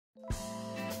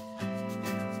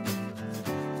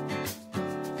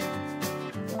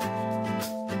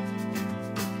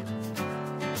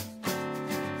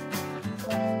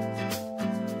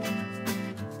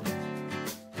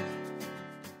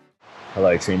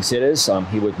Hello trendsetters, I'm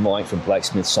here with Mike from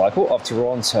Blacksmith Cycle of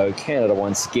Toronto, Canada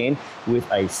once again with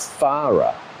a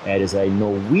Fara. That is a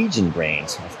Norwegian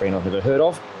brand, a brand I've never heard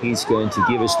of. He's going to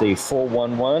give us the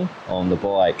 411 on the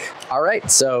bike. All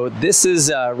right, so this is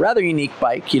a rather unique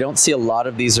bike. You don't see a lot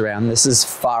of these around. This is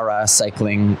Fara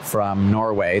Cycling from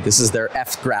Norway. This is their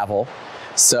F-Gravel.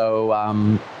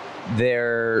 So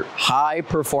they're high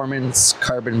performance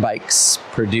carbon bikes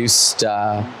produced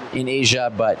in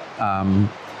Asia, but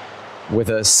with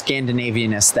a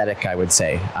Scandinavian aesthetic, I would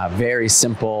say. Very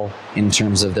simple in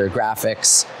terms of their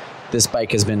graphics. This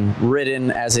bike has been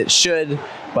ridden as it should,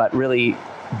 but really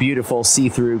beautiful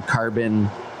see-through carbon,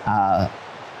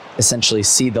 essentially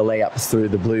see the layup through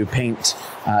the blue paint,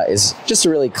 is just a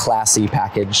really classy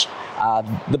package.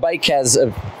 The bike has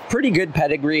a pretty good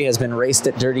pedigree, has been raced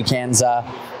at Dirty Kanza.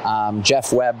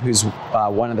 Jeff Webb, who's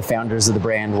one of the founders of the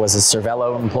brand, was a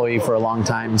Cervelo employee for a long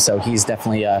time, so he's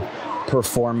definitely a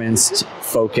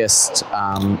performance-focused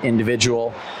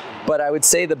individual. But I would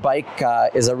say the bike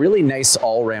is a really nice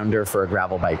all-rounder for a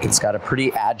gravel bike. It's got a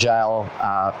pretty agile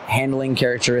handling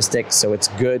characteristic, so it's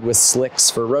good with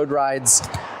slicks for road rides,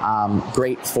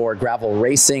 great for gravel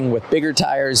racing with bigger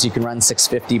tires. You can run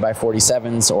 650 by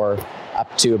 47s or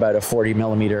up to about a 40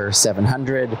 millimeter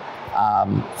 700.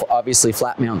 Obviously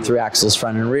flat mount through axles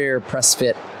front and rear, press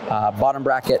fit bottom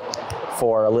bracket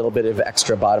for a little bit of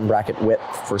extra bottom bracket width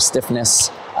for stiffness.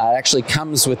 It actually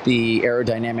comes with the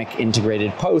aerodynamic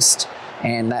integrated post,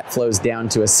 and that flows down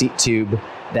to a seat tube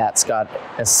that's got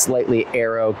a slightly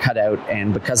aero cutout,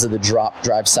 and because of the drop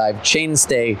drive side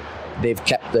chainstay, they've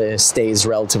kept the stays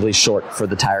relatively short for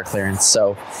the tire clearance.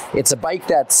 So it's a bike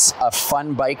that's a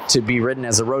fun bike to be ridden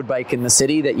as a road bike in the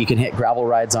city that you can hit gravel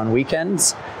rides on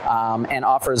weekends, and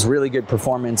offers really good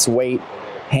performance, weight,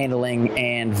 handling,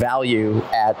 and value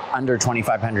at under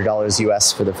 $2,500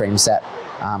 US for the frame set.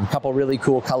 A couple really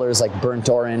cool colors like burnt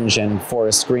orange and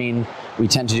forest green. We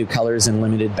tend to do colors in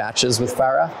limited batches with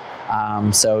Fara.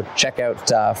 So check out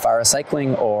Fara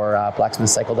Cycling or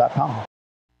blacksmithcycle.com.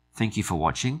 Thank you for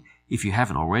watching. If you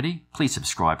haven't already, please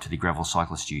subscribe to the Gravel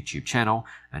Cyclist YouTube channel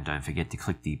and don't forget to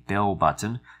click the bell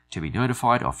button to be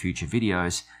notified of future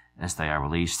videos as they are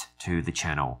released to the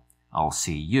channel. I'll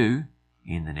see you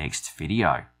in the next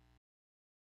video.